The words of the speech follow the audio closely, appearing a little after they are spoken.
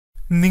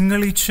നിങ്ങൾ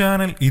ഈ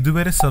ചാനൽ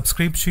ഇതുവരെ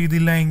സബ്സ്ക്രൈബ്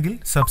ചെയ്തില്ലെങ്കിൽ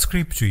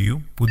സബ്സ്ക്രൈബ് ചെയ്യൂ.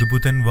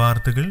 പുതുപുത്തൻ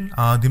വാർത്തകൾ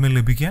ആദ്യമേ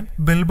ലഭിക്കാൻ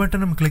ബെൽ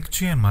ബട്ടണും ക്ലിക്ക്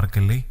ചെയ്യാൻ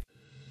മറക്കല്ലേ.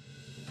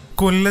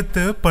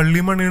 കൊല്ലത്ത്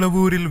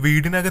പള്ളിമണിളവൂരിൽ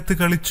വീടിനകത്ത്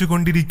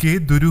കളിച്ചുകൊണ്ടിരിക്കെ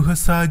ദുരൂഹ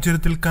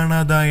സാഹചര്യത്തിൽ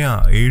കാണാതായ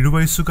 7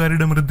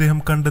 വയസ്സുകാരുടെ മൃതദേഹം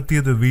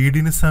കണ്ടെത്തിയത്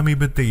വീടിന്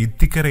സമീപത്തെ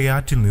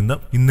ഇത്തിക്കരയാറ്റിൽ നിന്ന്.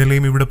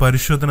 ഇന്നലെയും ഇവിടെ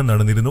പരിശോധന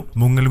നടന്നിരുന്നു.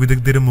 മുങ്ങൽ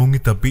വിദഗ്ധര്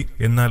മുങ്ങിത്തപ്പി,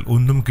 എന്നാൽ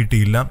ഒന്നും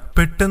കിട്ടിയില്ല.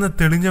 പെട്ടെന്ന്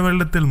തെളിഞ്ഞ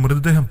വെള്ളത്തിൽ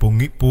മൃതദേഹം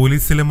പൊങ്ങി.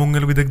 പോലീസിലെ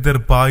മുങ്ങൽ വിദഗ്ധർ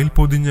പായിൽ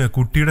പൊതിഞ്ഞ്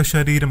കുട്ടിയുടെ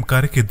ശരീരം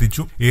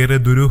കരക്കെത്തിച്ചു. ഏറെ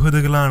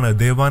ദുരൂഹതകളാണ്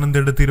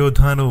ദേവാനന്ദയുടെ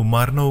തിരോധാനവും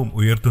മരണവും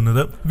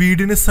ഉയർത്തുന്നത്.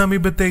 വീടിന്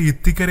സമീപത്തെ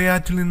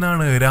ഇത്തിക്കരയാറ്റിൽ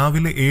നിന്നാണ്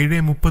രാവിലെ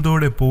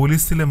 7:30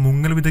 പോലീസിലെ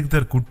മുങ്ങൽ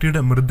വിദഗ്ധർ കുട്ടിയുടെ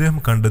മൃതദേഹം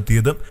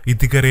കണ്ടെത്തിയത്.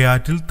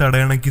 ഇത്തിക്കരയാറ്റിൽ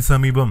തടയണയ്ക്ക്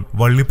സമീപം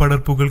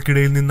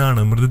വള്ളിപ്പടർപ്പുകൾക്കിടയിൽ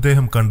നിന്നാണ്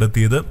മൃതദേഹം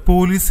കണ്ടെത്തിയത്.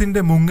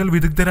 പോലീസിന്റെ മുങ്ങൽ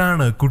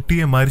വിദഗ്ധരാണ്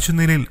കുട്ടിയെ മരിച്ച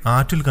നിലയിൽ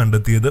ആറ്റിൽ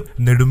കണ്ടെത്തിയത്.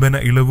 നെടുമ്പന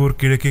ഇളവൂർ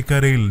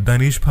കിഴക്കേക്കരയിൽ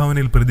ധനീഷ്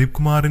ഭവനിൽ പ്രദീപ്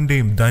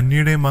കുമാറിന്റെയും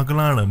ധന്യയുടെയും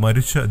മകളാണ്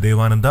മരിച്ച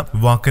ദേവാനന്ദ.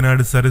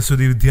 വാക്കനാട്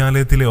സരസ്വതി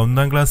വിദ്യാലയത്തിലെ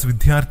 1ാം ക്ലാസ്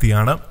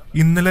വിദ്യാർത്ഥിയാണ്.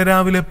 ഇന്നലെ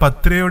രാവിലെ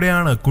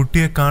 10:30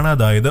 കുട്ടിയെ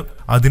കാണാതായത്.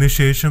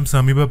 അതിനുശേഷം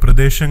സമീപ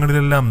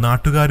പ്രദേശങ്ങളിലെല്ലാം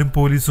നാട്ടുകാരും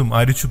പോലീസും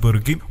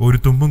അരിച്ചുപെറുക്കി. ഒരു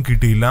തുമ്പും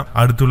കിട്ടിയില്ല.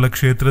 അടുത്തുള്ള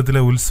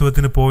ക്ഷേത്രത്തിലെ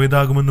ഉത്സവത്തിന്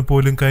പോയതാകുമെന്ന്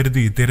പോലും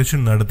കരുതി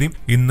തെരച്ചിൽ നടത്തി.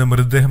 ഇന്ന്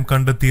മൃതദേഹം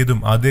കണ്ടെത്തിയതും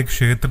അതേ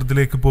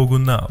ക്ഷേത്രത്തിലേക്ക്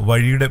പോകുന്ന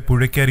വഴിയുടെ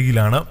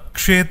പുഴയ്ക്കരികിലാണ്.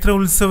 ക്ഷേത്ര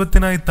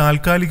ഉത്സവത്തിനായി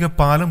താൽക്കാലിക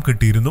പാലം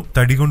കെട്ടിയിരുന്നു,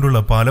 തടി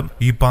കൊണ്ടുള്ള പാലം.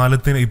 ഈ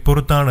പാലത്തിന്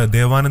ഇപ്പുറത്താണ്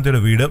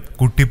ദേവാനന്ദയുടെ വീട്.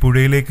 കുട്ടി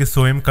പുഴയിലേക്ക്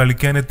സ്വയം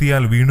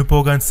കളിക്കാനെത്തിയാൽ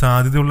വീണുപോകാൻ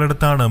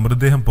സാധ്യതയുള്ളിടത്താണ്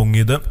മൃതദേഹം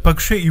പൊങ്ങിയത്.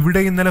 പക്ഷേ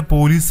ഇവിടെ ഇന്നലെ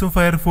പോലീസും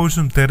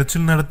ഫയർഫോഴ്സും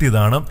തെരച്ചിൽ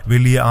നടത്തിയതാണ്.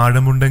 വലിയ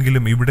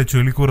ആഴമുണ്ടെങ്കിലും ഇവിടെ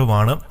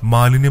ചൊലിക്കുറവാണ്.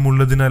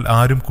 മാലിന്യമുള്ളതിനാൽ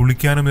ആരും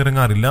കുളിക്കാനും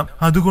ഇറങ്ങാറില്ല.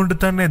 അതുകൊണ്ട്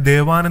തന്നെ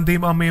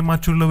ദേവാനന്ദയും അമ്മയും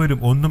മറ്റുള്ളവരും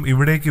ഒന്നും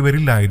ഇവിടേക്ക്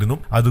വരില്ലായിരുന്നു.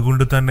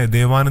 അതുകൊണ്ട് തന്നെ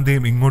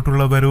ദേവാനന്ദയും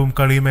ഇങ്ങോട്ടുള്ള വരവും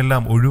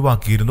കളിയുമെല്ലാം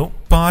ഒഴിവാക്കിയിരുന്നു.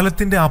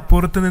 പാലത്തിന്റെ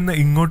അപ്പുറത്ത് നിന്ന്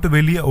ഇങ്ങോട്ട്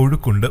വലിയ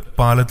ഒഴുക്കുണ്ട്.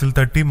 പാലത്തിൽ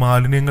തട്ടി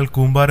മാലിന്യങ്ങൾ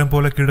കൂമ്പാരം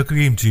പോലെ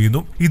കിടക്കുകയും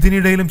ചെയ്യുന്നു.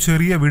 ഇതിനിടയിലും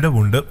ചെറിയ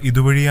വിടവുണ്ട്.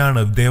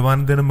 ഇതുവഴിയാണ്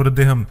ദേവാനന്ദന്റെ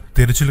മൃതദേഹം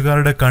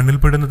തിരച്ചിലുകാരുടെ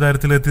കണ്ണിൽപ്പെടുന്ന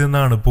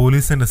തരത്തിലെത്തിയെന്നാണ്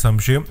പോലീസിന്റെ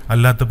സംശയം.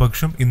 അല്ലാത്ത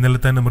പക്ഷം ഇന്നലെ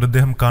തന്നെ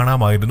മൃതദേഹം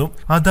കാണാമായിരുന്നു.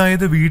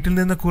 അതായത് വീട്ടിൽ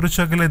നിന്ന്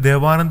കുറച്ചകലെ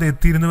ദേവാനന്ദ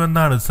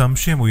എത്തിയിരുന്നുവെന്നാണ്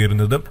സംശയം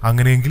ഉയരുന്നത്.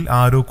 അങ്ങനെയെങ്കിൽ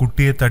ആരോ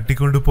കുട്ടിയെ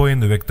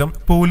തട്ടിക്കൊണ്ടുപോയെന്ന് വ്യക്തം.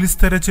 പോലീസ്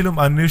തെരച്ചിലും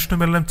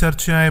അന്വേഷണമെല്ലാം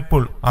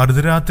ചർച്ചയായപ്പോൾ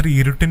അർദ്ധരാത്രി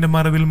ഇരുട്ടിന്റെ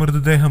മറവിൽ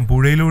മൃതദേഹം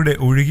പുഴയിലൂടെ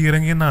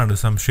ഒഴുകിയിറങ്ങിയെന്നാണ്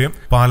സംശയം.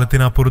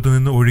 പാലത്തിനപ്പുറത്തു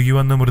നിന്ന് ഒഴുകി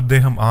വന്ന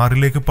മൃതദേഹം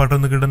ആറിലേക്ക്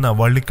പടർന്നു കിടന്ന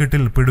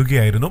വള്ളിക്കെട്ടിൽ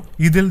പെടുകയായിരുന്നു.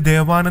 ഇതിൽ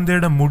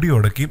ദേവാനന്ദയുടെ മുടി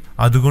ഉടക്കി.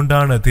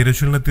 അതുകൊണ്ടാണ്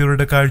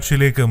തിരച്ചിലിനെത്തിയവരുടെ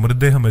കാഴ്ചയിലേക്ക്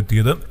മൃതദേഹം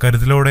എത്തിയത്.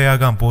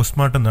 കരുതലോടെയാകാം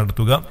പോസ്റ്റ്മോർട്ടം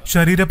നടത്തുക.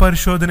 ശരീര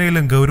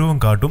പരിശോധനയിലും ഗൗരവം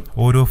കാട്ടും.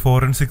 ഓരോ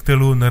ഫോറൻസിക്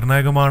തെളിവും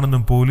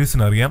നിർണായകമാണെന്നും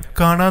പോലീസിനറിയാം.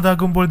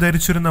 കാണാതാകുമ്പോൾ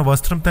ധരിച്ചിരുന്ന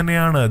വസ്ത്രം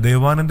തന്നെയാണ്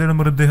ദേവാനന്ദയുടെ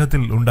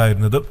മൃതദേഹത്തിൽ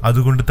ഉണ്ടായിരുന്നത്.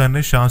 അതുകൊണ്ട്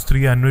തന്നെ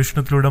ശാസ്ത്രീയ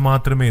അന്വേഷണത്തിലൂടെ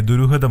മാത്രമേ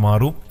ദുരൂഹത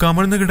മാറൂ.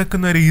 കമഴ്ന്നു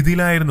കിടക്കുന്ന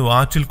രീതിയിലായിരുന്നു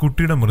ആറ്റിൽ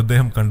കുട്ടിയുടെ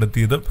മൃതദേഹം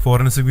കണ്ടെത്തിയത്.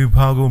 ഫോറൻസിക്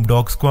വിഭാഗവും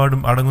ഡോഗ്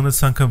സ്ക്വാഡും അടങ്ങുന്ന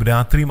സംഘം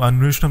രാത്രിയും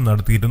അന്വേഷണം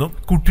നടത്തിയിരുന്നു.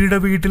 കുട്ടിയുടെ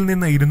വീട്ടിൽ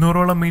നിന്ന്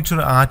 200ഓളം മീറ്റർ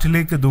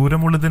ആറ്റിലേക്ക്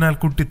ദൂരമുള്ളതിനാൽ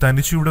കുട്ടി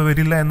തനിച്ചിവിടെ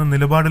വരില്ല എന്ന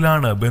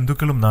നിലപാടിലാണ്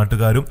ബന്ധുക്കളും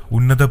നാട്ടുകാരും.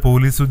 ഉന്നത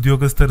പോലീസ്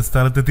ഉദ്യോഗസ്ഥർ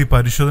സ്ഥലത്തെത്തി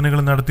പരിശോധനകൾ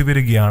നടത്തി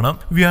വരികയാണ്.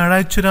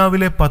 വ്യാഴാഴ്ച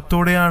രാവിലെ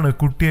 10:00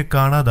 കുട്ടിയെ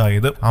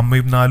കാണാതായത്.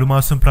 അമ്മയും 4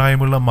 മാസം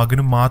പ്രായമുള്ള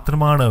മകനും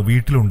മാത്രമാണ്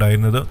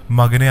വീട്ടിലുണ്ടായിരുന്നത്.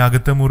 മകനെ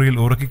അകത്തെ മുറിയിൽ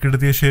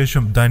ഉറക്കിക്കിടത്തിയ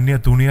ശേഷം ധന്യ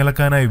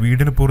തുണിയലക്കാനായി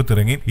വീടിന്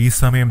പുറത്തിറങ്ങി. ഈ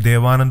സമയം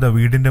ദേവാനന്ദ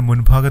വീടിന്റെ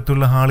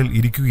മുൻഭാഗത്തുള്ള ഹാളിൽ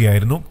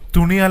ഇരിക്കുകയായിരുന്നു.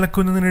 തുണി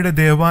അലക്കുന്നതിനിടെ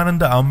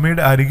ദേവാനന്ദ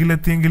അമ്മയുടെ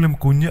അരികിലെത്തിയെങ്കിലും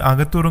കുഞ്ഞ്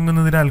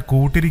അകത്തുറങ്ങുന്നതിനാൽ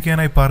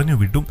കൂട്ടിരിക്കാനായി പറഞ്ഞു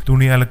വിട്ടു.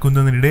 തുണി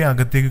അലക്കുന്നതിനിടെ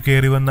അകത്തേക്ക്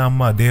കയറി വന്ന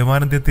അമ്മ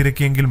ദേവാനന്ദയെ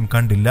തിരക്കിയെങ്കിലും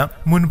കണ്ടില്ല.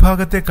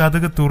 മുൻഭാഗത്തെ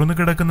കതക് തുറന്നു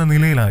കിടക്കുന്ന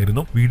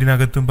നിലയിലായിരുന്നു.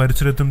 വീടിനകത്തും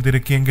പരിസരത്തും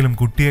തിരക്കിയെങ്കിലും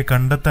കുട്ടിയെ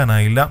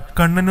കണ്ടെത്താനായില്ല.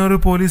 കണ്ണന്നൂർ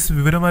പോലീസ്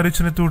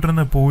വിവരമറിയിച്ചതിനെ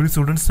തുടർന്ന് പോലീസ്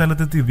ഉടൻ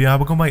സ്ഥലത്തെത്തി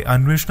വ്യാപകമായി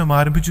അന്വേഷണം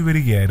ആരംഭിച്ചു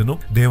വരികയായിരുന്നു.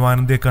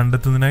 ദേവാനന്ദയെ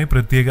കണ്ടെത്തുന്നതിനായി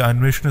പ്രത്യേക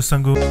അന്വേഷണ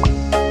സംഘവും